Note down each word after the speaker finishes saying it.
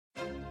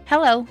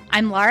Hello,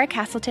 I'm Laura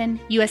Castleton,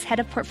 U.S. Head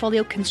of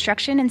Portfolio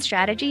Construction and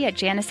Strategy at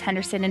Janus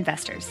Henderson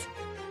Investors.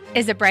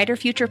 Is a brighter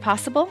future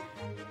possible?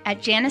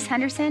 At Janus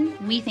Henderson,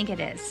 we think it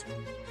is.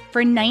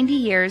 For 90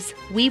 years,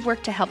 we've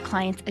worked to help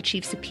clients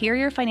achieve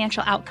superior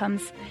financial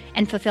outcomes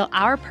and fulfill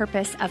our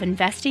purpose of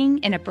investing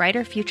in a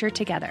brighter future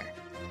together.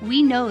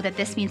 We know that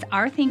this means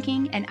our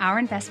thinking and our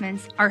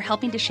investments are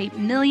helping to shape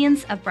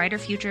millions of brighter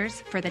futures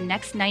for the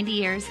next 90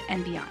 years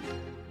and beyond.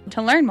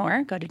 To learn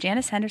more, go to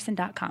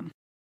janushenderson.com.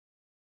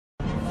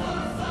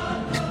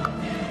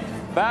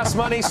 Fast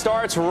Money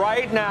starts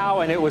right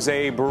now, and it was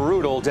a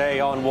brutal day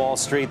on Wall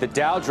Street. The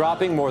Dow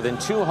dropping more than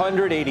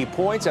 280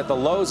 points at the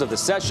lows of the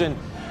session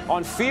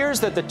on fears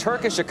that the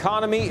Turkish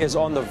economy is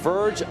on the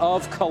verge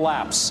of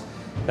collapse.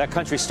 That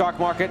country's stock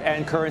market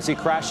and currency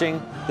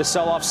crashing, the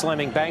sell-off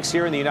slamming banks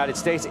here in the United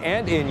States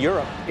and in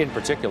Europe in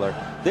particular.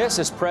 This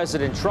as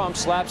President Trump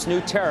slaps new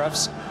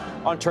tariffs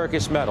on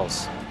Turkish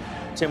metals.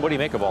 Tim, what do you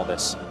make of all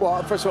this?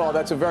 Well, first of all,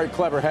 that's a very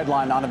clever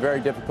headline on a very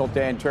difficult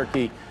day in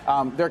Turkey.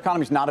 Their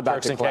economy's not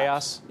about to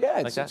collapse.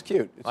 Chaos? Yeah, it's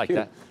cute. It's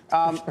cute.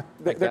 That.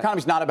 Their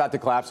economy's not about to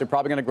collapse. They're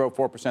probably going to grow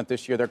 4%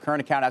 this year. Their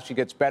current account actually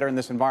gets better in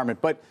this environment.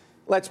 But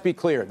let's be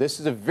clear. This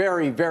is a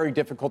very, very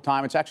difficult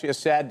time. It's actually a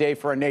sad day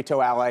for a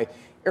NATO ally.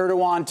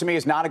 Erdogan, to me,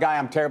 is not a guy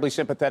I'm terribly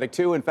sympathetic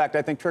to. In fact,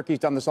 I think Turkey's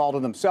done this all to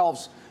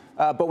themselves.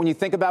 But when you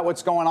think about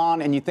what's going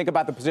on and you think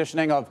about the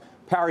positioning of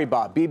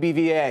Paribas,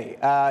 BBVA,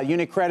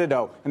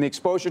 Unicredito, and the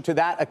exposure to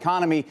that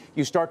economy,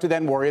 you start to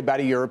then worry about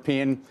a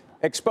European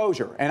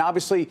exposure. And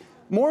obviously,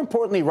 more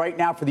importantly right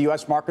now for the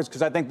U.S. markets,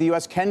 because I think the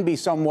U.S. can be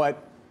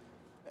somewhat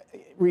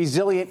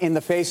resilient in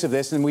the face of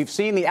this. And we've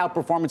seen the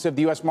outperformance of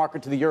the U.S.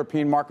 market to the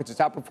European markets. It's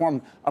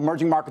outperformed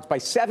emerging markets by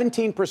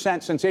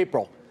 17% since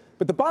April.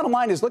 But the bottom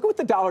line is, look at what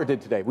the dollar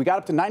did today. We got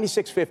up to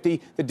 96.50.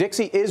 The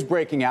Dixie is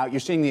breaking out. You're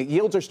seeing the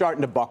yields are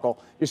starting to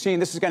buckle. You're seeing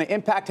this is going to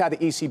impact how the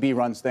ECB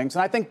runs things.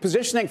 And I think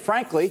positioning,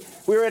 frankly,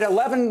 we were at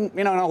 11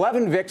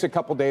 VIX a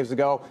couple days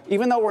ago.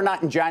 Even though we're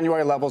not in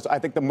January levels, I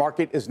think the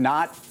market is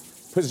not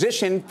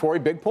positioned for a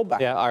big pullback.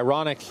 Yeah,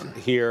 ironic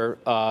here,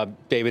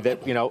 David,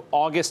 that,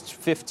 August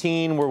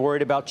 15, we're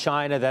worried about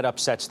China. That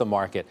upsets the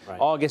market. Right.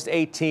 August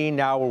 18,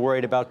 now we're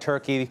worried about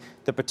Turkey,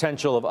 the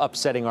potential of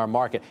upsetting our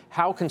market.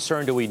 How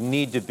concerned do we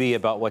need to be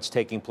about what's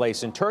taking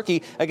place in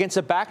Turkey against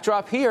a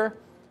backdrop here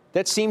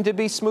that seemed to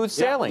be smooth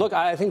sailing? Yeah, look,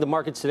 I think the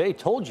markets today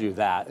told you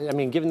that. I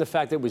mean, given the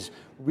fact that it was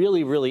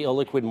really, really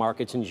illiquid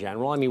markets in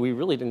general, I mean, we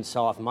really didn't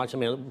sell off much. I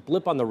mean, a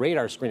blip on the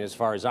radar screen as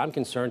far as I'm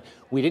concerned.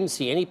 We didn't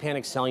see any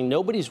panic selling.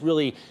 Nobody's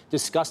really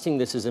discussing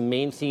this as a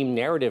main theme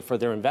narrative for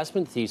their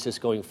investment thesis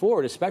going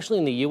forward, especially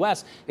in the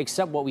U.S.,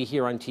 except what we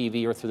hear on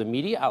TV or through the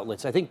media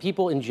outlets. I think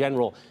people in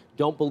general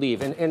don't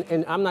believe,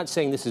 and I'm not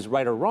saying this is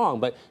right or wrong,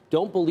 but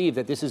don't believe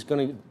that this is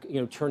going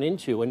to turn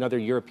into another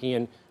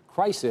European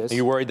crisis. Are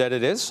you worried that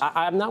it is?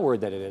 I'm not worried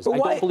that it is. I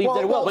don't believe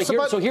that it will.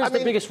 Here's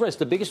the biggest risk.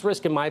 The biggest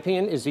risk, in my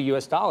opinion, is the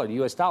U.S. dollar. The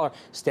U.S. dollar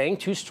staying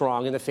too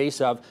strong in the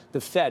face of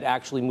the Fed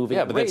actually moving.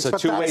 Yeah, but it's a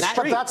two-way street.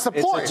 But that's the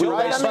point,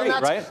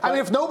 right? I mean,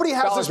 if nobody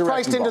has this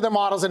priced into their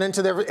models and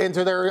into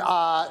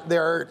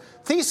their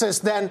thesis,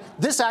 then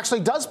this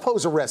actually does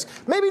pose a risk.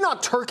 Maybe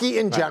not Turkey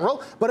in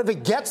general, but if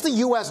it gets the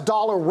U.S.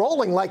 dollar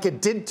rolling like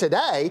it did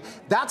today,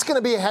 that's going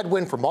to be a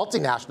headwind for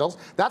multinationals.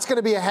 That's going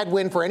to be a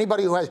headwind for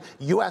anybody who has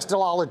U.S.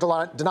 dollar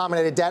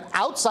denominated debt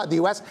outside the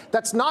U.S.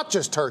 That's not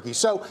just Turkey.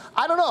 So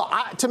I don't know.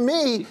 To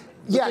me,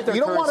 yeah, you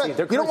don't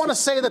want to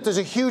say that there's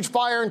a huge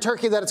fire in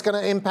Turkey that it's going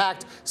to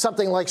impact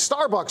something like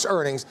Starbucks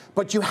earnings,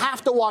 but you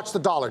have to watch the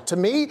dollar. To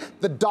me,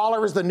 the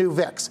dollar is the new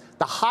VIX.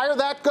 The higher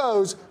that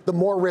goes, the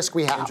more risk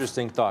we have.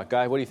 Interesting thought,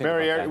 Guy. What do you think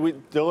about that? We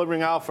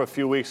delivering out for a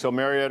few weeks. So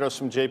Marietos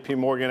from J.P.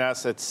 Morgan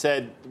Assets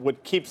said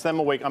what keeps them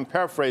awake, I'm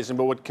paraphrasing,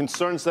 but what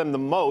concerns them the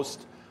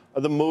most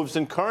are the moves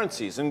in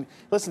currencies. And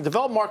listen,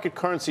 developed market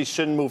currencies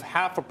shouldn't move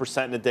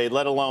 0.5% in a day,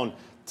 let alone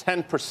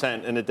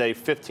 10% in a day,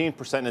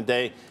 15% in a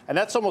day. And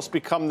that's almost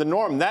become the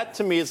norm. That,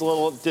 to me, is a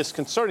little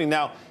disconcerting.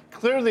 Now,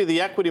 clearly, the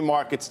equity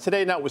markets,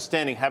 today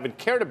notwithstanding, haven't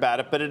cared about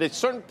it. But at a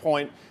certain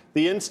point,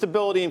 the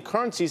instability in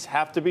currencies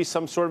have to be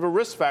some sort of a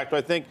risk factor.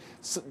 I think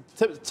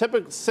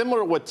similar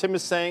to what Tim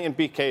is saying and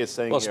BK is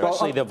saying. Well,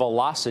 especially the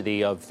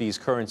velocity of these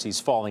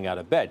currencies falling out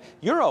of bed.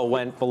 Euro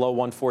went below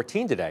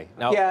 114 today.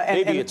 Now,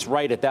 maybe it's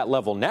right at that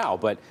level now,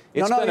 but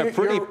it's been a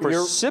pretty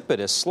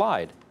precipitous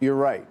slide. You're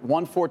right.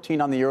 114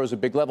 on the euro is a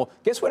big level.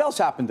 Guess what else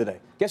happened today?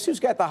 Guess who's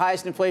got the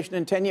highest inflation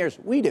in 10 years?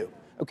 We do.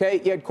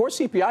 Okay, you had core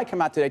CPI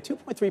come out today,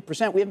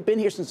 2.3%. We haven't been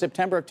here since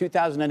September of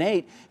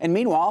 2008. And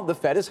meanwhile, the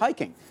Fed is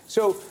hiking.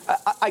 So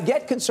I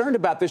get concerned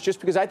about this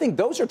just because I think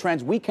those are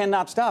trends we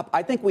cannot stop.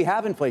 I think we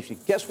have inflation.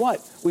 Guess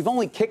what? We've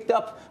only kicked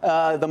up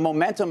the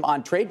momentum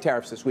on trade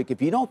tariffs this week.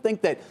 If you don't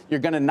think that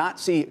you're going to not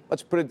see,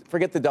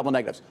 forget the double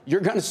negatives.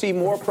 You're going to see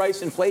more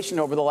price inflation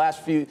over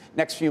the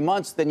next few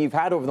months than you've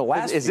had over the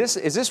last. Is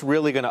this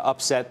really going to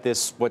upset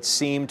this, what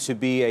seemed to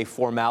be a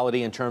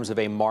formality in terms of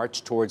a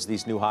march towards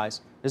these new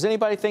highs? Does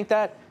anybody think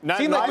that?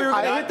 Seemed like we were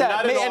going to hit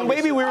that, and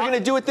maybe we were going to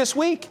do it this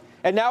week.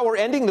 And now we're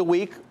ending the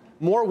week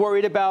more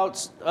worried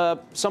about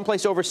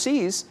someplace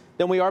overseas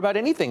than we are about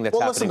anything that's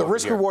happening. Well, listen, the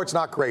risk reward's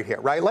not great here,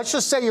 right? Let's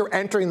just say you're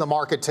entering the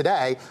market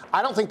today.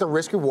 I don't think the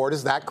risk reward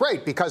is that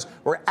great because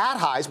we're at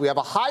highs. We have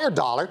a higher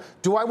dollar.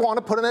 Do I want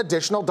to put an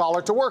additional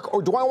dollar to work,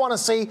 or do I want to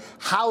see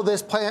how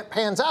this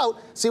pans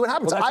out, see what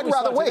happens? Well, I'd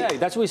rather wait. Today.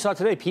 That's what we saw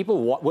today.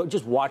 People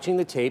just watching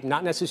the tape,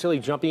 not necessarily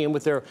jumping in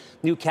with their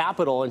new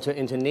capital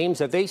into names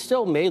that they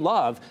still may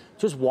love,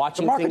 just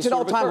watching the market's things. at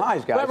all-time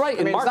highs, guys. Right.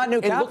 I mean, it's not new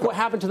capital. And look what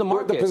happened to the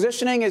market. The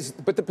positioning is,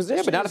 but the position.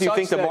 Yeah, but not if you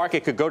think the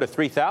market could go to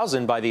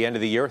 3,000 by the end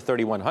of the year,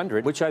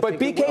 3,100. Which I but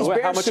think. BK's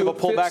bear how much of a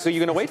pullback are you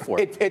going to wait for?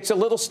 It's a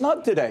little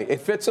snug today. It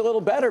fits a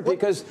little better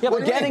because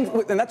we're getting,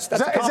 and that's is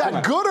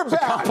that good or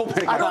bad?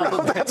 I don't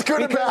know if that's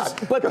good or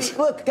bad. But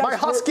look, guys, my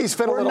Huskies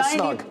fit a little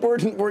snug.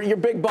 We're your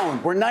big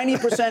bone. We're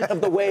 90% of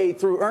the way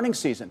through earnings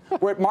season.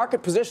 We're at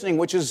market positioning,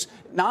 which is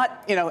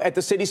not, at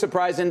the Citi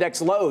Surprise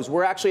Index lows.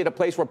 We're actually at a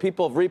place where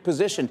people have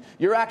repositioned.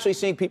 You're actually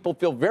seeing people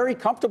feel very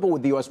comfortable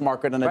with the U.S.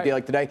 market on a day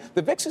like today.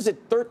 The VIX is at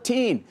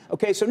 13.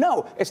 Okay, so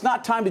no, it's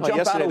not time to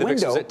jump out a window. The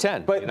VIX is at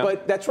 10.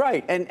 But that's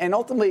right. And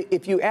ultimately,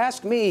 if you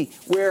ask me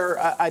where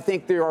I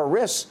think there are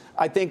risks,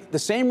 I think the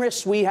same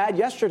risks we had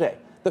yesterday.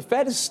 The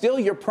Fed is still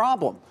your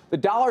problem. The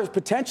dollar is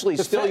potentially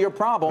still your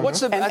problem.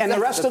 And the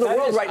rest of the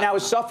world right now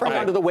is suffering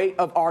under the weight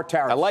of our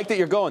tariffs. I like that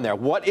you're going there.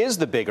 What is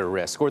the bigger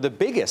risk or the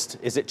biggest?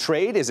 Is it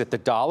trade? Is it the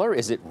dollar?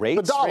 Is it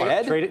rates? The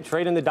dollar.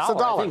 Trade in the dollar. It's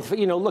the dollar. I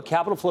think, look,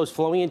 capital flows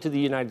flowing into the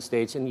United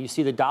States, and you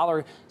see the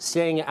dollar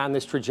staying on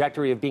this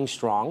trajectory of being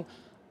strong.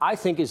 I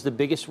think is the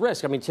biggest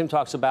risk. I mean, Tim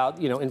talks about,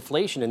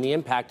 inflation and the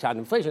impact on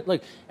inflation.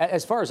 Look,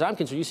 as far as I'm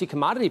concerned, you see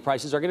commodity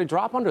prices are going to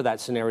drop under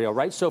that scenario,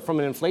 right? So from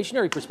an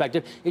inflationary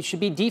perspective, it should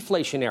be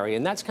deflationary.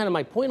 And that's kind of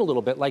my point a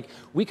little bit. Like,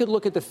 we could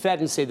look at the Fed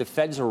and say the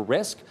Fed's a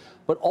risk,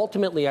 but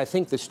ultimately I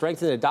think the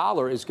strength in the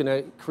dollar is going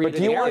to create a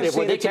narrative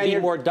where they can be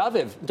more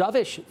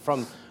dovish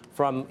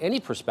from any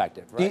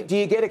perspective, right? Do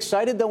you get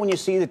excited, though, when you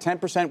see the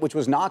 10%, which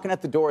was knocking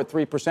at the door at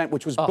 3%,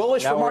 which was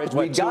bullish for markets?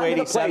 We got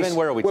to a place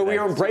where we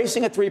were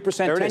embracing a 3%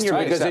 10-year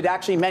because it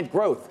actually meant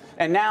growth.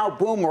 And now,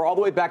 boom, we're all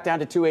the way back down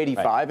to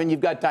 285. And you've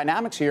got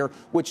dynamics here,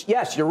 which,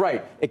 yes, you're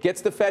right. It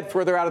gets the Fed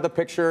further out of the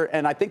picture.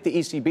 And I think the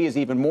ECB is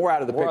even more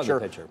out of the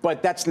picture.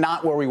 But that's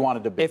not where we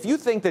wanted to be. If you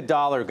think the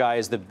dollar, guy,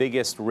 is the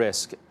biggest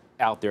risk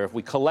out there, if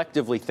we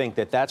collectively think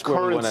that that's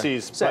where we want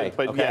to say,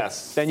 but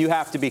yes, then you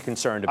have to be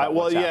concerned about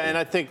what's happening. And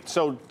I think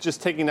so.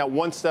 Just taking that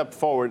one step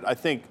forward, I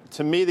think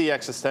to me the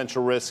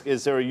existential risk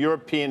is there a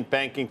European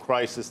banking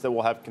crisis that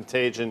will have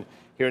contagion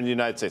here in the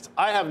United States?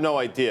 I have no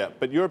idea,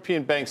 but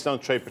European banks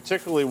don't trade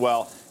particularly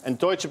well, and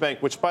Deutsche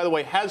Bank, which by the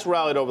way has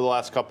rallied over the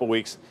last couple of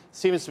weeks,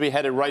 seems to be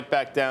headed right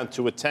back down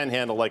to a 10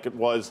 handle like it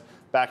was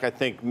back, I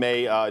think,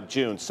 May,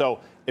 June.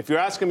 So if you're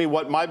asking me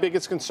what my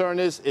biggest concern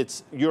is,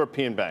 it's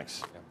European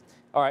banks.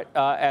 All right.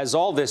 As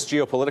all this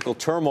geopolitical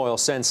turmoil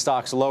sends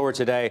stocks lower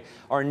today,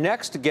 our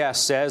next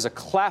guest says a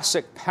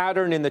classic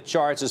pattern in the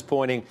charts is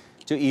pointing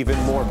to even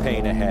more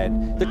pain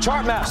ahead. The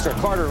chart master,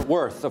 Carter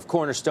Worth of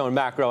Cornerstone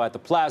Macro at the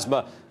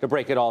Plasma, to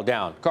break it all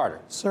down. Carter.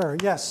 Sir,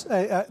 yes.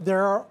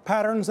 There are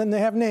patterns and they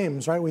have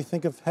names, right? We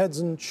think of heads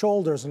and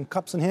shoulders and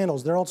cups and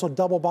handles. They're also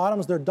double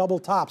bottoms. They're double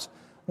tops.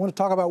 I want to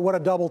talk about what a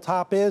double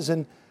top is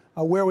and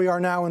where we are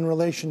now in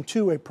relation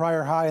to a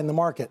prior high in the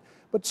market.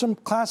 But some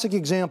classic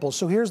examples.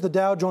 So here's the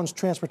Dow Jones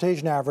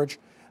Transportation Average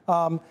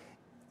and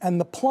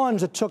the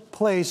plunge that took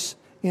place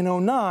in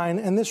 2009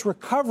 and this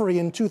recovery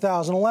in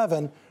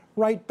 2011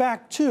 right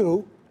back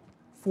to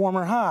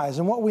former highs.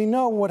 And what we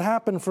know what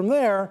happened from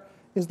there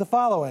is the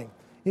following.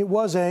 It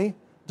was a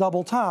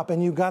double top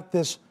and you got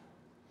this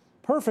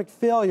perfect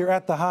failure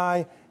at the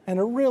high and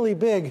a really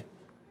big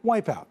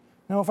wipeout.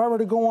 Now, if I were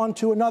to go on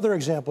to another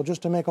example,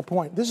 just to make a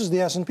point, this is the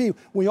S&P.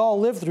 We all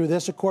lived through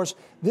this. Of course,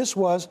 this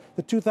was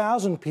the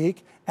 2000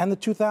 peak and the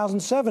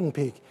 2007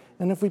 peak.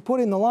 And if we put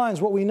in the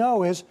lines, what we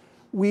know is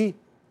we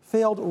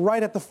failed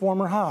right at the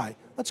former high.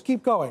 Let's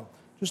keep going.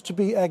 Just to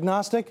be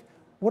agnostic,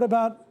 what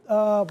about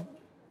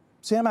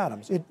Sam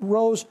Adams? It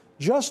rose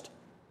just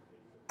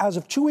as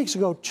of 2 weeks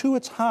ago to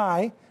its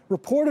high,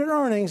 reported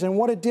earnings, and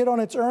what it did on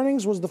its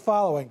earnings was the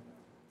following.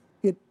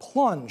 It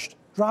plunged,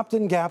 dropped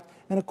and gapped,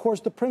 and of course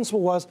the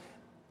principle was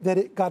that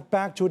it got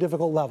back to a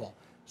difficult level.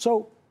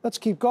 So let's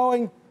keep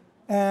going,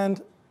 and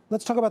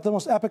let's talk about the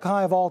most epic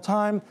high of all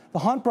time. The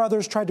Hunt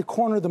brothers tried to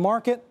corner the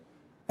market,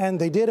 and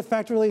they did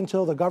effectively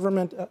until the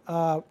government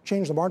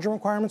changed the margin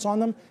requirements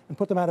on them and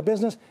put them out of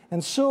business.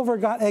 And silver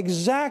got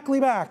exactly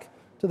back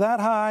to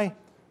that high,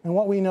 and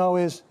what we know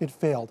is it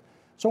failed.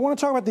 So I want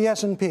to talk about the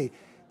S&P.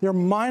 There are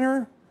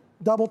minor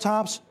double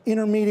tops,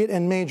 intermediate,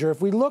 and major. If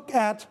we look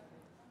at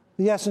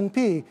the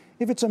S&P,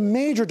 if it's a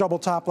major double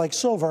top like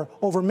silver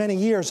over many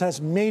years, has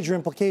major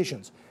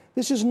implications.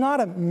 This is not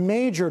a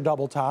major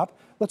double top.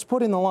 Let's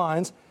put in the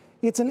lines.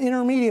 It's an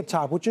intermediate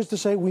top, which is to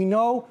say we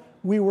know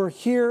we were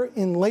here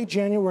in late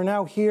January, we're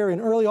now here in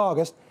early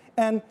August,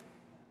 and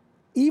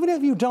even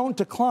if you don't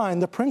decline,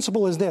 the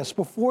principle is this.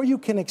 Before you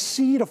can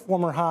exceed a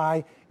former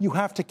high, you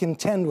have to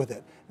contend with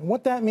it. And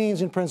what that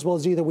means in principle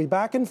is either we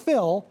back and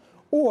fill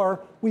or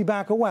we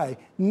back away.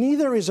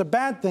 Neither is a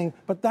bad thing,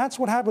 but that's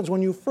what happens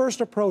when you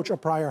first approach a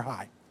prior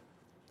high.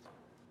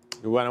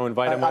 You want to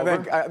invite him over? I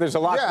think there's a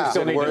lot to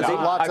still need to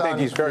know. I think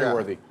he's very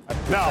worthy.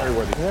 Very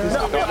worthy.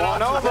 Come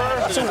on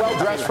over. Too well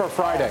dressed for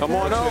Friday. Come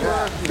on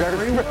over.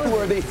 Very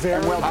worthy.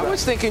 Very well dressed. I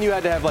was thinking you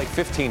had to have like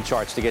 15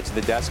 charts to get to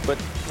the desk,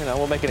 but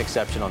we'll make an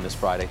exception on this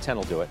Friday. 10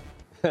 will do it.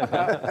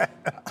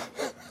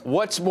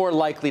 What's more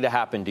likely to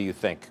happen, do you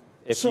think,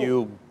 if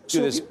you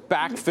do this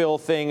backfill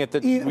thing at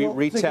we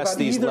retest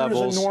these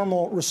levels? Either is a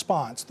normal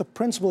response. The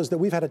principle is that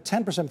we've had a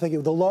 10%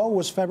 thinking. The low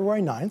was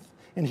February 9th,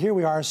 and here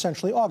we are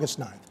essentially August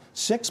 9th.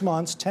 6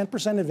 months,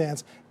 10%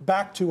 advance,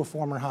 back to a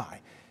former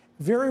high.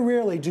 Very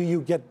rarely do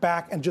you get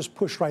back and just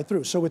push right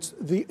through. So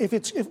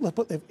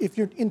if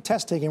you're in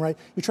test taking, right,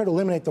 you try to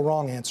eliminate the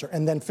wrong answer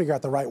and then figure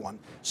out the right one.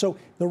 So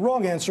the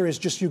wrong answer is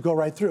just you go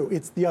right through.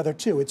 It's the other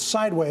two. It's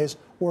sideways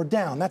or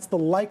down. That's the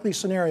likely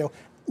scenario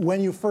when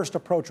you first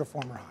approach a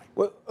former high.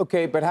 Well,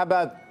 okay, but how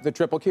about the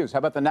triple Qs? How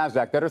about the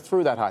NASDAQ that are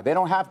through that high? They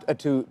don't have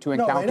to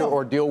encounter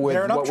or deal with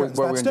what we're in That's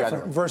different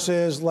January.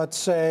 Versus, let's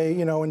say,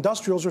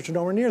 industrials, which are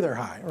nowhere near their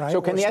high, right? So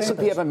can the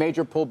S&P have a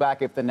major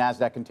pullback if the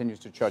NASDAQ continues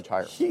to trudge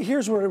higher?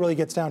 Here's where it really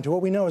gets down to.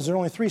 What we know is there are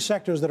only 3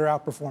 sectors that are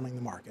outperforming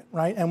the market,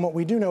 right? And what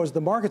we do know is the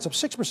market's up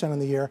 6% in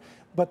the year,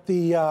 but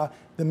the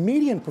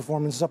median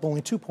performance is up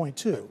only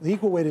 2.2. The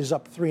equal weight is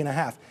up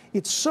 3.5.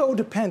 It's so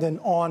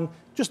dependent on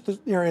just the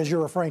areas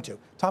you're referring to.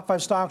 Top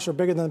 5 stocks are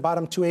bigger than the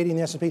bottom 280 in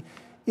the S&P.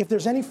 If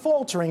there's any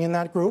faltering in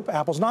that group,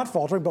 Apple's not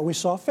faltering, but we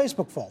saw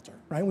Facebook falter,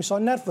 right? We saw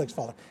Netflix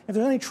falter. If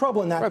there's any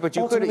trouble in that, right, but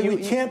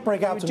we can't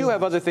break out. You do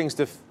have other things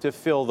to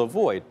fill the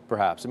void,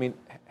 perhaps. I mean,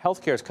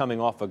 healthcare is coming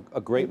off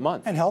a great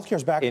month. And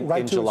healthcare's back in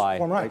right to July.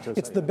 Right.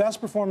 It's the best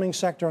performing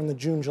sector in the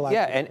June-July.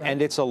 Yeah, period,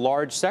 and it's a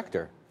large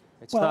sector.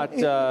 It's not.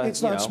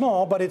 It's not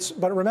small,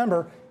 but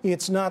remember,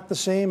 it's not the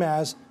same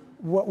as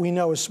what we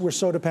know is we're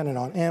so dependent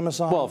on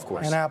Amazon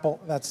and Apple.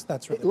 That's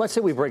really. Let's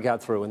say we break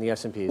out through in the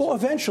S&Ps. Well,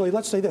 eventually,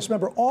 let's say this.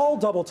 Remember, all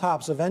double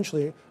tops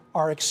eventually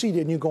are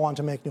exceeded, and you go on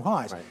to make new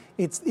highs. Right.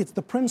 It's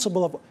the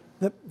principle of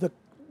the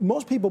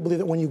most people believe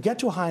that when you get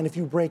to a high and if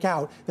you break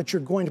out, that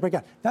you're going to break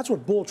out. That's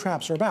what bull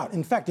traps are about.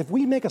 In fact, if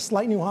we make a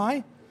slight new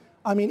high,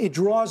 I mean, it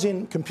draws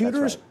in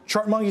computers. Right.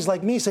 Chart monkeys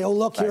like me say, "Oh,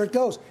 look, here it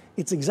goes."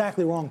 It's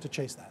exactly wrong to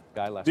chase that.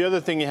 The other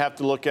thing you have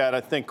to look at,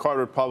 I think Carter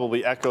would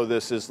probably echo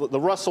this, is the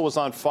Russell was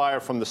on fire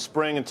from the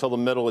spring until the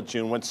middle of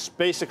June, went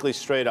basically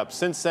straight up.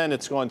 Since then,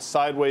 it's gone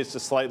sideways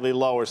to slightly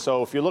lower.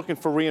 So if you're looking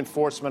for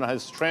reinforcement on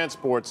his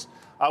transports,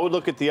 I would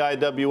look at the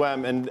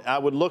IWM, and I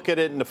would look at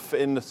it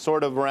in the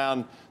sort of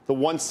around the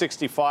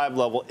 165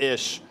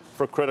 level-ish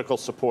for critical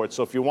support.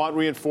 So if you want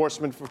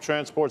reinforcement for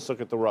transports, look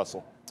at the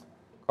Russell.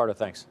 Carter,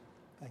 thanks.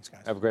 Thanks,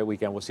 guys. Have a great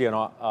weekend. We'll see you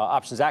on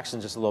Options Action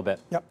in just a little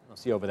bit. Yep. I'll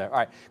see you over there. All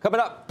right.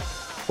 Coming up,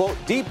 quote,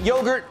 deep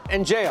yogurt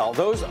and jail.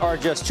 Those are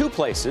just 2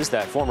 places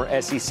that former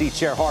SEC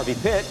Chair Harvey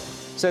Pitt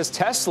says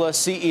Tesla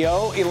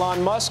CEO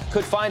Elon Musk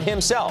could find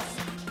himself.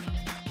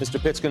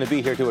 Mr. Pitt's going to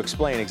be here to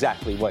explain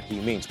exactly what he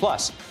means.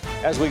 Plus,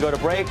 as we go to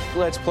break,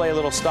 let's play a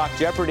little Stock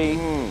Jeopardy.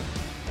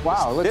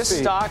 Wow. This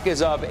stock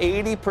is up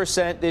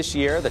 80% this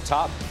year. The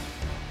top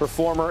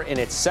performer in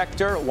its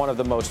sector, one of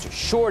the most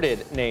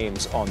shorted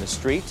names on the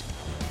street.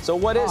 So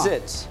what is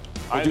it?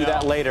 We'll do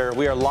that later.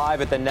 We are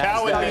live at the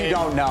NASDAQ. You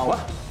don't know.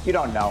 What? You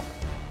don't know.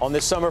 On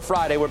this summer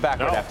Friday, we're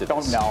back right after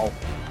this. Don't know.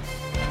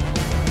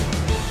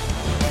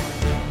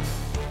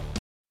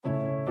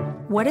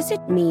 What does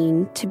it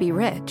mean to be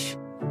rich?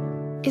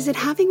 Is it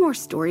having more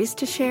stories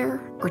to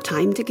share or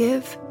time to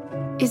give?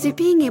 Is it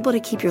being able to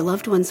keep your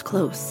loved ones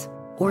close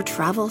or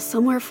travel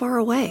somewhere far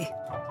away?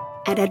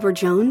 At Edward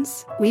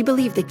Jones, we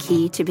believe the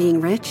key to being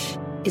rich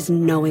is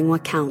knowing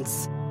what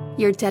counts.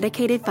 Your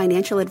dedicated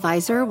financial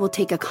advisor will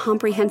take a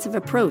comprehensive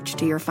approach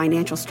to your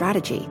financial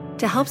strategy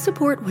to help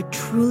support what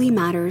truly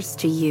matters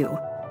to you.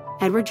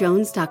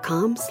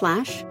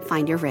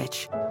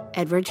 EdwardJones.com/findyourrich.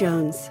 Edward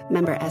Jones,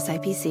 member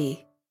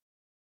SIPC.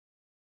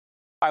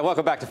 All right,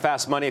 welcome back to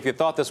Fast Money. If you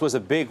thought this was a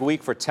big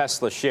week for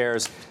Tesla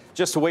shares,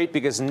 just wait,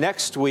 because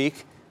next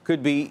week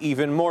could be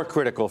even more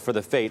critical for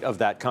the fate of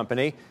that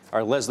company.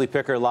 Our Leslie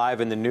Picker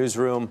live in the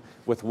newsroom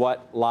with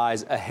what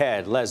lies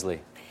ahead.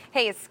 Leslie.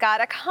 Hey,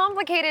 Scott, a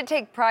complicated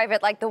take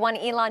private like the one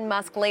Elon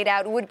Musk laid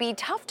out would be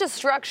tough to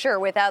structure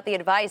without the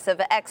advice of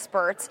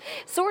experts.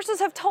 Sources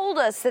have told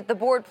us that the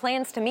board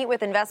plans to meet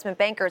with investment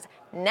bankers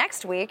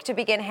next week to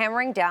begin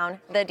hammering down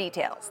the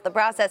details. The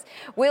process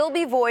will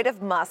be void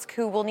of Musk,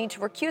 who will need to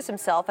recuse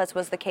himself, as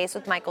was the case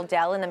with Michael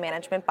Dell in the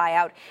management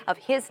buyout of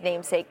his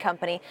namesake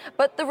company.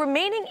 But the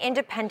remaining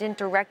independent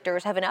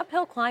directors have an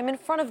uphill climb in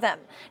front of them.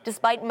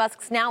 Despite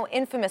Musk's now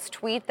infamous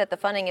tweet that the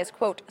funding is,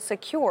 quote,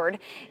 secured,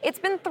 it's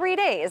been 3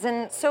 days,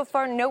 and so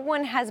far no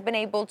one has been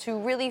able to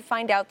really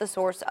find out the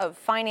source of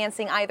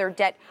financing, either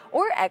debt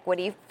or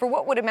equity, for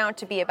what would amount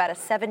to be about a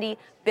 $70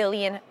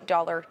 billion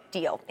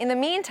deal. In the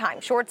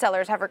meantime, short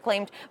sellers have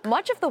reclaimed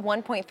much of the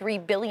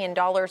 $1.3 billion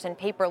in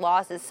paper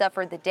losses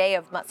suffered the day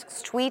of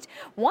Musk's tweet.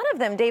 One of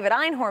them, David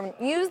Einhorn,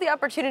 used the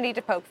opportunity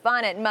to poke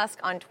fun at Musk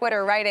on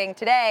Twitter, writing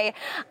today,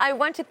 "I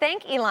want to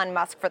thank Elon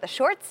Musk for the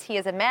shorts. He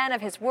is a man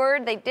of his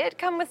word. They did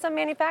come with some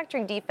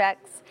manufacturing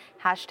defects.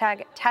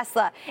 Hashtag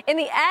Tesla." In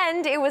the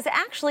end, it was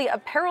actually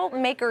apparel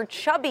maker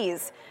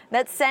Chubbies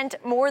that sent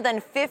more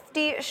than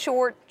 50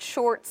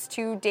 shorts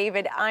to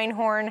David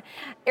Einhorn.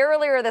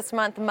 Earlier this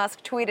month,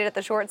 Musk tweeted at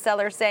the short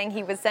seller saying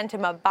he would send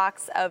him a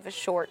box of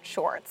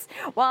shorts.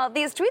 While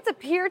these tweets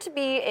appear to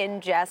be in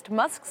jest,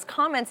 Musk's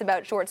comments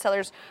about short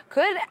sellers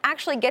could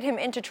actually get him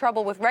into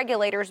trouble with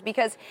regulators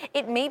because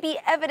it may be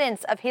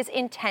evidence of his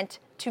intent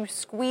to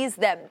squeeze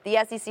them. The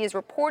SEC is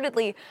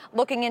reportedly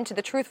looking into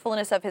the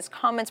truthfulness of his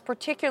comments,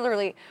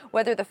 particularly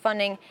whether the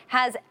funding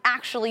has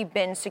actually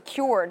been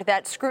secured.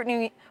 That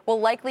scrutiny will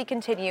likely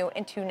continue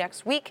into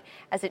next week,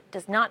 as it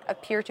does not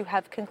appear to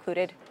have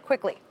concluded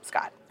quickly.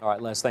 Scott. All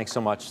right, Les, thanks so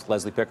much.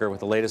 Leslie Picker with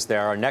the latest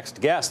there. Our next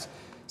guest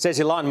says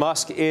Elon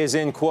Musk is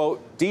in,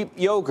 quote, deep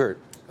yogurt.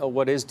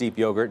 What is deep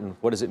yogurt and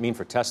what does it mean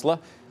for Tesla?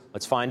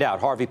 Let's find out.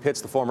 Harvey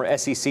Pitt's the former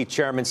SEC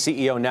chairman,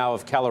 CEO now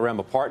of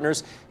Calorama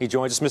Partners. He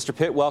joins us. Mr.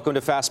 Pitt, welcome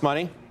to Fast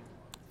Money.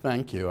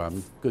 Thank you.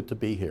 I'm good to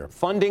be here.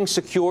 Funding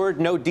secured,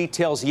 no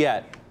details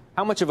yet.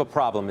 How much of a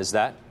problem is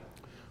that?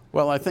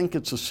 Well, I think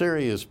it's a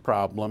serious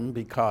problem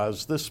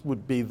because this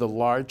would be the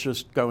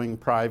largest going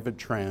private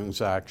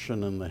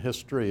transaction in the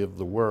history of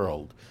the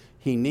world.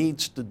 He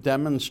needs to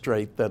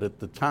demonstrate that at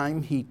the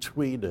time he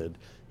tweeted,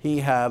 he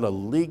had a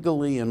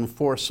legally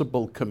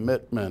enforceable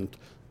commitment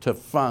to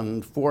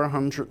fund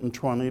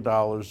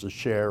 $420 a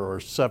share or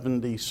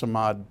 70 some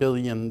odd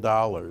billion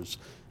dollars.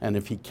 And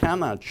if he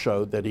cannot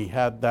show that he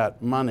had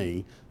that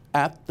money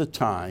at the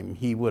time,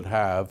 he would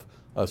have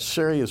a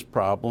serious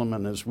problem.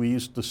 And as we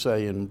used to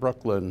say in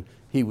Brooklyn,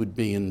 he would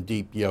be in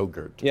deep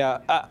yogurt. Yeah,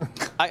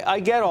 I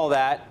get all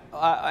that.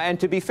 And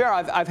to be fair,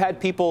 I've had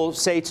people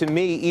say to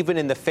me, even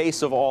in the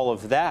face of all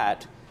of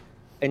that,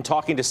 and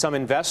talking to some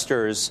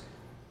investors,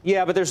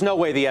 yeah, but there's no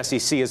way the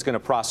SEC is going to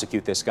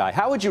prosecute this guy.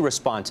 How would you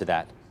respond to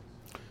that?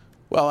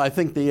 Well, I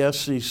think the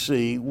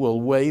SEC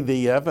will weigh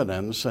the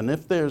evidence, and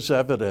if there's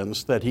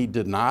evidence that he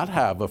did not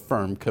have a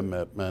firm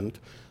commitment,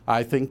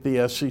 I think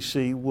the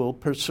SEC will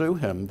pursue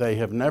him. They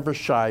have never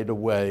shied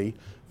away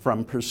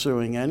from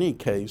pursuing any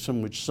case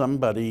in which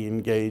somebody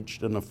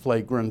engaged in a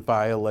flagrant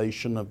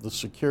violation of the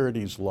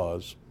securities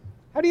laws.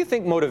 How do you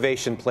think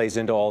motivation plays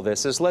into all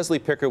this? As Leslie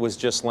Picker was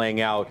just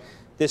laying out,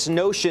 this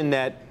notion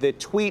that the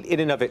tweet in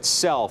and of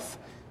itself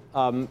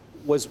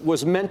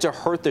was meant to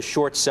hurt the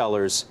short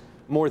sellers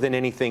more than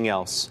anything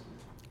else?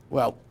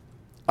 Well,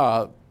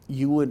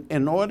 you would,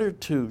 in order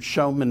to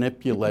show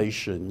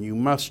manipulation, you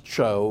must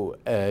show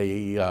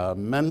a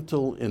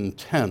mental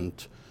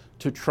intent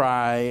to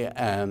try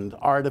and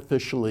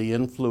artificially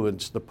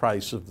influence the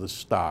price of the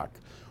stock.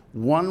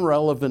 One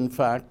relevant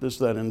fact is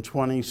that in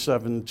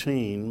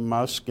 2017,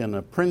 Musk, in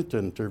a print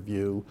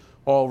interview,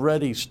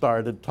 already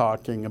started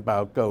talking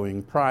about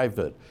going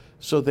private.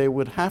 So there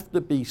would have to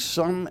be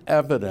some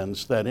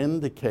evidence that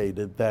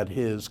indicated that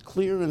his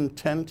clear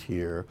intent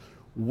here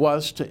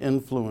was to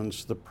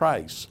influence the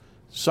price.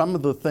 Some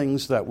of the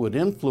things that would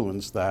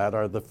influence that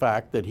are the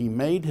fact that he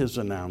made his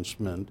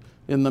announcement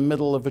in the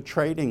middle of a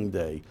trading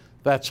day.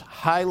 That's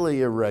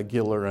highly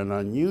irregular and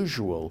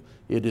unusual.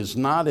 It is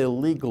not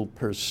illegal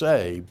per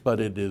se, but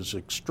it is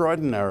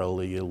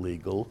extraordinarily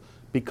illegal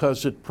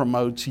because it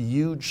promotes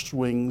huge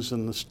swings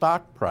in the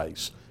stock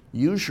price.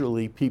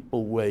 Usually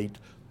people wait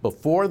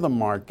before the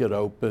market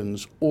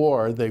opens,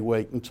 or they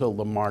wait until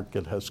the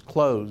market has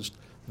closed.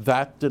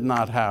 That did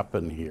not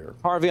happen here.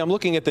 Harvey, I'm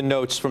looking at the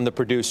notes from the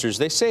producers.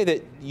 They say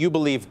that you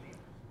believe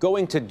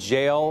going to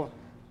jail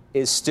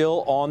is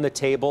still on the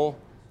table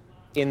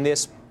in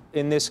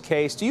this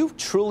case. Do you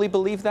truly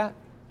believe that?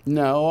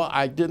 No,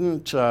 I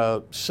didn't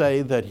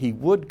say that he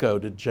would go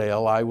to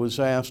jail. I was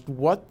asked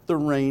what the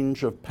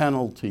range of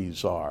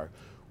penalties are.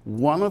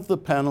 One of the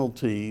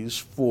penalties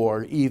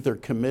for either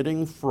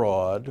committing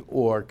fraud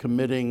or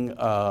committing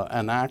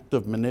an act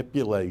of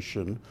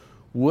manipulation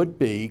would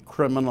be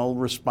criminal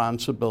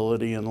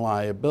responsibility and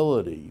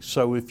liability.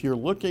 So if you're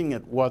looking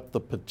at what the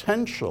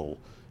potential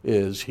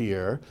is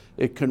here,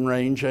 it can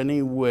range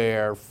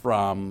anywhere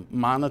from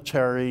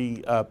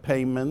monetary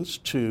payments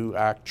to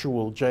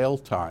actual jail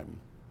time.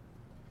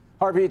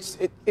 Harvey,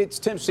 it's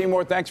Tim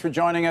Seymour. Thanks for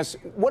joining us.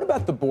 What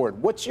about the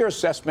board? What's your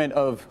assessment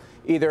of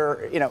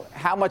either,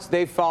 how much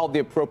they've followed the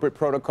appropriate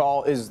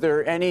protocol? Is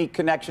there any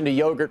connection to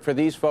yogurt for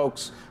these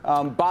folks?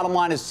 Bottom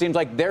line is, it seems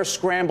like they're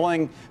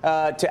scrambling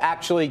to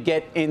actually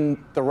get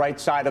in the right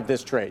side of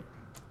this trade.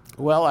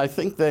 Well, I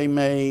think they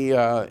may,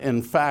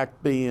 in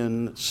fact, be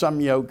in some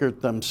yogurt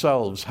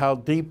themselves. How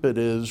deep it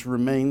is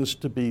remains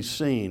to be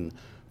seen.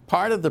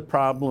 Part of the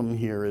problem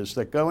here is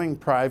that going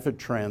private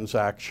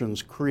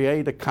transactions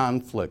create a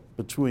conflict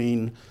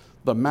between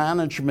the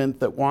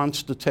management that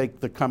wants to take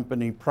the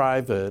company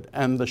private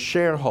and the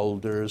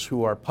shareholders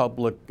who are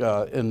public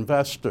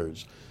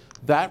investors.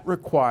 That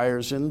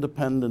requires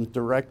independent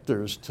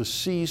directors to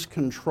seize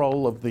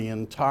control of the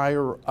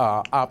entire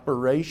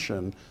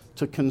operation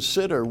to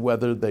consider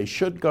whether they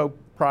should go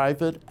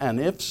private, and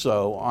if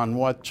so, on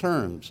what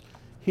terms.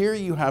 Here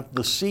you have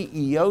the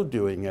CEO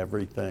doing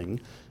everything,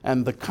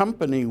 and the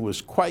company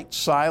was quite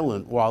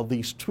silent while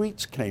these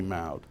tweets came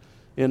out.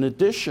 In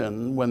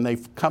addition, when the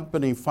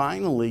company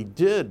finally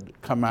did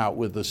come out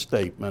with a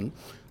statement,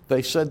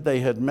 they said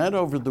they had met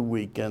over the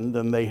weekend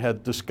and they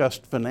had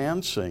discussed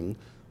financing,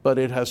 but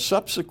it has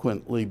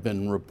subsequently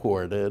been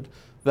reported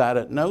that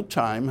at no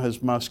time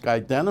has Musk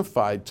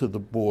identified to the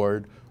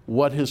board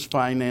what his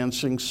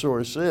financing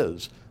source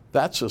is.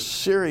 That's a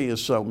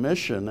serious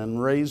omission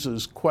and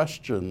raises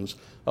questions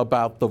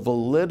about the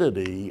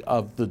validity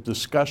of the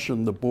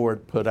discussion the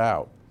board put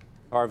out.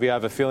 Harvey, I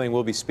have a feeling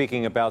we'll be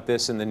speaking about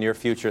this in the near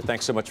future.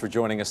 Thanks so much for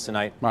joining us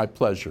tonight. My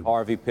pleasure.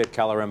 Harvey Pitt,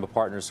 Caloremba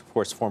Partners, of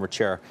course, former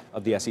chair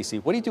of the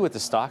SEC. What do you do with the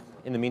stock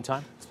in the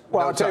meantime?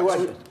 Well, I'll tell you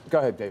what. Go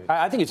ahead, David.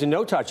 I think it's a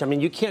no touch. I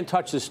mean, you can't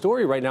touch the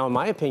story right now, in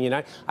my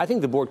opinion. I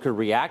think the board could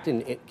react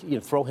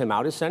and throw him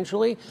out,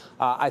 essentially.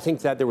 I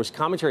think that there was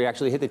commentary,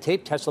 actually hit the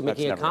tape, Tesla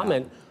making a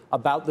comment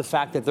about the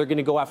fact that they're going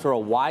to go after a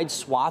wide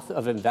swath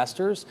of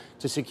investors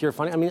to secure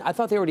funding. I mean, I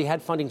thought they already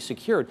had funding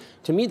secured.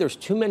 To me, there's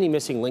too many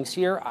missing links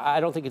here. I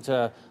don't think it's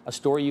a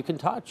story you can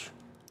touch.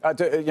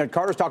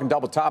 Carter's talking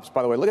double tops,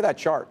 by the way. Look at that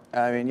chart.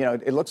 I mean,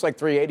 it looks like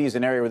 380 is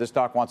an area where the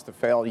stock wants to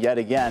fail yet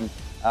again.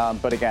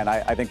 But again,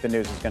 I think the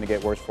news is going to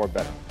get worse for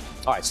better.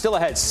 All right, still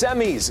ahead.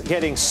 Semis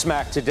getting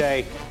smacked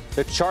today.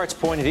 The chart's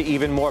pointing to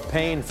even more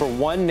pain for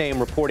one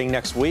name reporting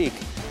next week.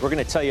 We're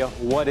going to tell you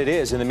what it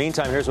is. In the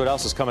meantime, here's what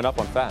else is coming up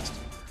on Fast.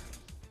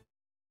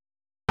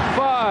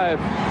 5,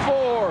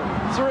 4,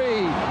 3,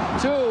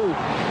 2,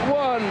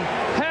 1.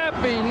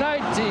 Happy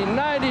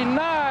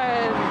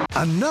 1999.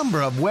 A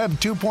number of Web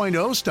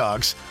 2.0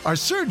 stocks are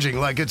surging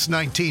like it's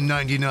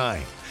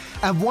 1999.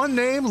 And one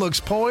name looks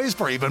poised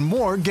for even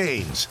more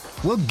gains.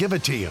 We'll give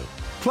it to you.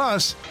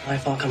 Plus,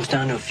 life all comes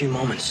down to a few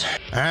moments.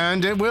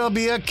 And it will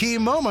be a key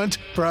moment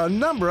for a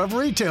number of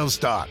retail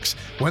stocks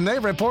when they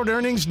report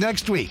earnings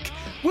next week.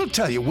 We'll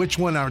tell you which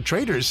one our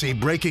traders see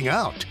breaking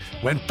out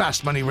when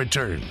Fast Money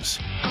returns.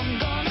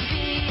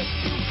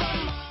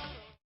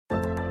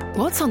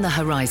 What's on the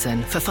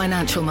horizon for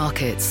financial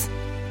markets?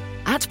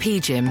 At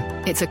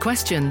PGIM, it's a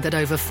question that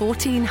over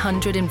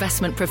 1,400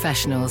 investment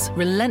professionals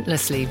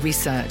relentlessly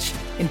research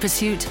in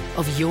pursuit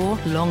of your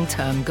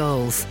long-term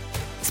goals.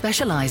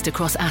 Specialized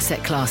across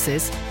asset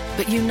classes,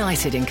 but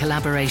united in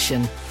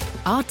collaboration,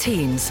 our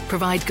teams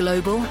provide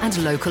global and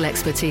local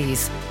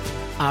expertise.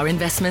 Our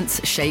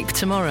investments shape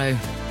tomorrow,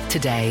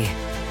 today.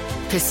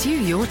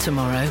 Pursue your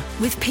tomorrow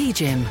with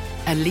PGIM,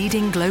 a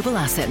leading global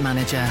asset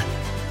manager.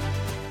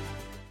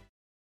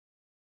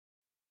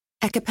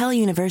 At Capella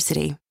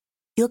University,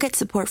 you'll get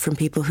support from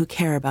people who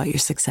care about your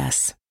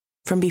success.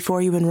 From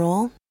before you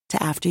enroll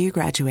to after you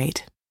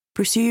graduate,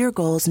 pursue your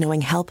goals knowing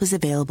help is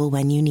available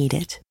when you need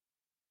it.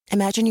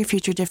 Imagine your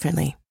future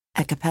differently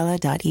at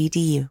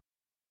capella.edu.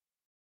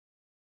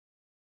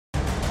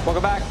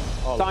 Welcome back.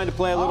 Time to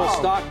play a little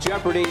Stock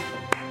Jeopardy.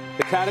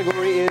 The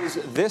category is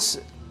this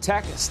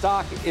tech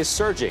stock is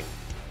surging.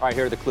 All right,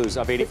 here are the clues.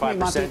 Up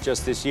 85%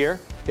 just this year.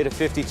 Hit a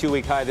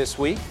 52-week high this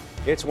week.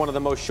 It's one of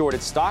the most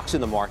shorted stocks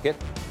in the market.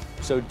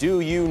 So do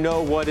you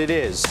know what it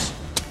is?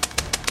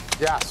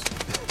 Yes.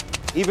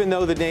 Even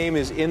though the name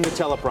is in the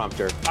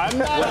teleprompter. I'm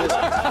not.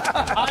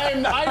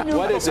 I knew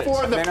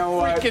before the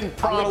freaking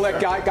prompter. I'm going to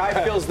let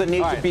Guy feels the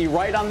need to be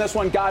right on this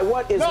one. Guy,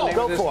 what is the name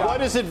of this stock?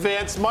 What is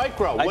Advanced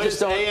Micro? What is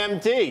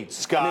AMD?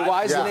 Scott. I mean,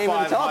 why is the name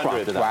in the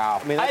teleprompter? Wow.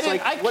 I mean, that's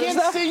I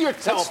can't see your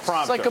teleprompter.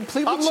 It's like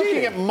completely I'm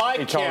looking at my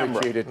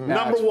camera.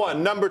 Number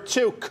one. Number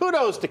two,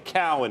 kudos to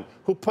Cowen,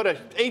 who put an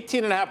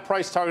 18.5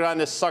 price target on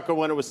this sucker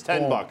when it was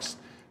 $10.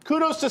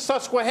 Kudos to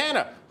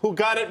Susquehanna, who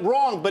got it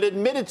wrong but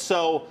admitted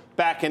so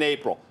back in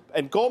April.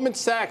 And Goldman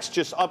Sachs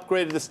just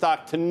upgraded the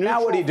stock to neutral.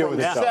 Now what do you do with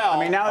this? I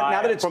mean, now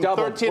that it's from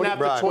doubled,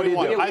 13.5 to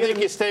 21. I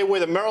think you stay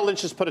with it. Merrill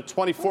Lynch has put a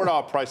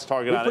 $24 price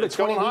target on it. It's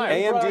going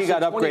higher. AMD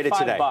got upgraded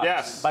today.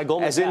 Yes. By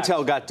Goldman Sachs. As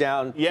Intel got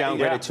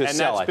downgraded to a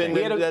sell, I think.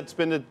 That's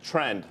been the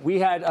trend. We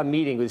had a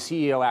meeting with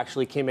the CEO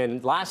actually came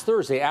in last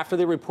Thursday after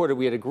they reported.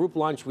 We had a group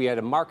lunch. We had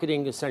a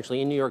marketing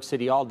essentially in New York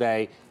City all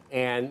day.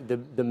 And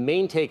the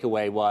main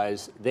takeaway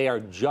was they are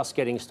just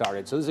getting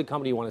started. So this is a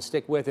company you want to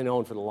stick with and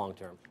own for the long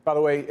term. By the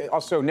way,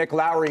 also Nick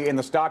Lowry in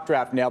the stock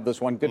draft nailed this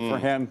one. Good for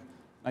him.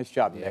 Nice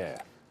job, Nick. Yeah.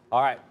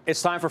 All right,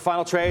 it's time for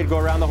final trade. Go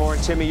around the horn.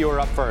 Timmy, you are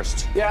up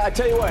first. Yeah, I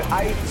tell you what,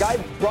 Guy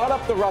brought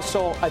up the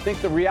Russell. I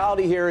think the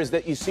reality here is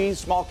that you see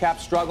small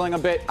caps struggling a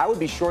bit. I would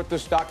be short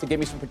this stock to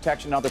give me some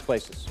protection in other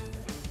places.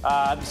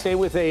 Stay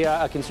with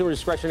a consumer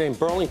discretionary name,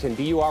 Burlington,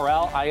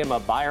 BURL. I am a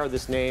buyer of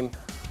this name.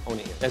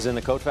 Owning it. As in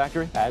the Coat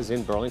Factory? As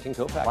in Burlington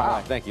Coat Factory.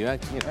 Wow, thank you.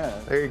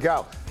 There you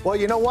go. Well,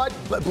 you know what?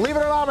 Believe it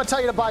or not, I'm going to tell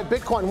you to buy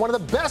Bitcoin. One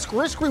of the best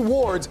risk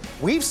rewards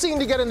we've seen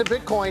to get into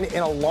Bitcoin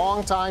in a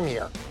long time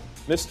here.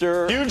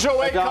 Mr. Huge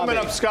 08 coming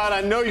up, Scott. I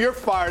know you're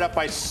fired up.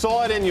 I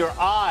saw it in your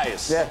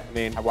eyes. Yeah.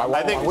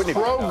 I think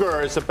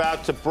Kroger is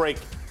about to break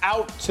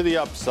out to the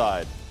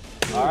upside.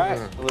 All right,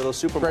 a little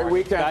supermarket.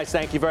 Great weekend. Guys,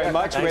 thank you very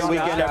much. Great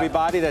weekend,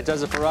 everybody. That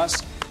does it for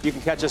us. You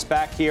can catch us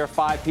back here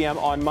 5 p.m.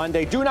 on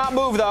Monday. Do not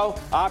move, though.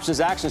 Options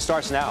action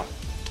starts now.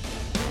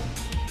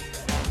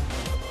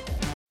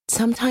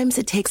 Sometimes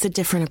it takes a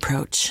different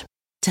approach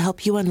to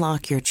help you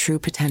unlock your true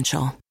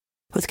potential.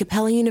 With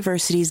Capella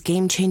University's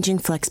game-changing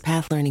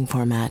FlexPath learning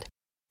format,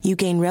 you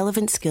gain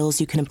relevant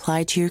skills you can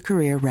apply to your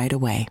career right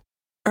away.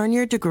 Earn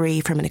your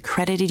degree from an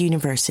accredited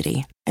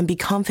university and be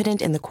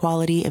confident in the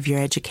quality of your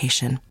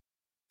education.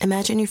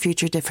 Imagine your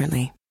future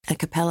differently at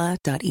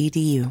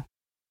capella.edu.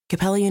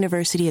 Capella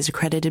University is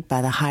accredited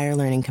by the Higher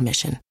Learning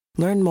Commission.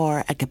 Learn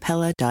more at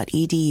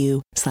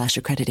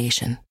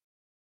capella.edu/accreditation.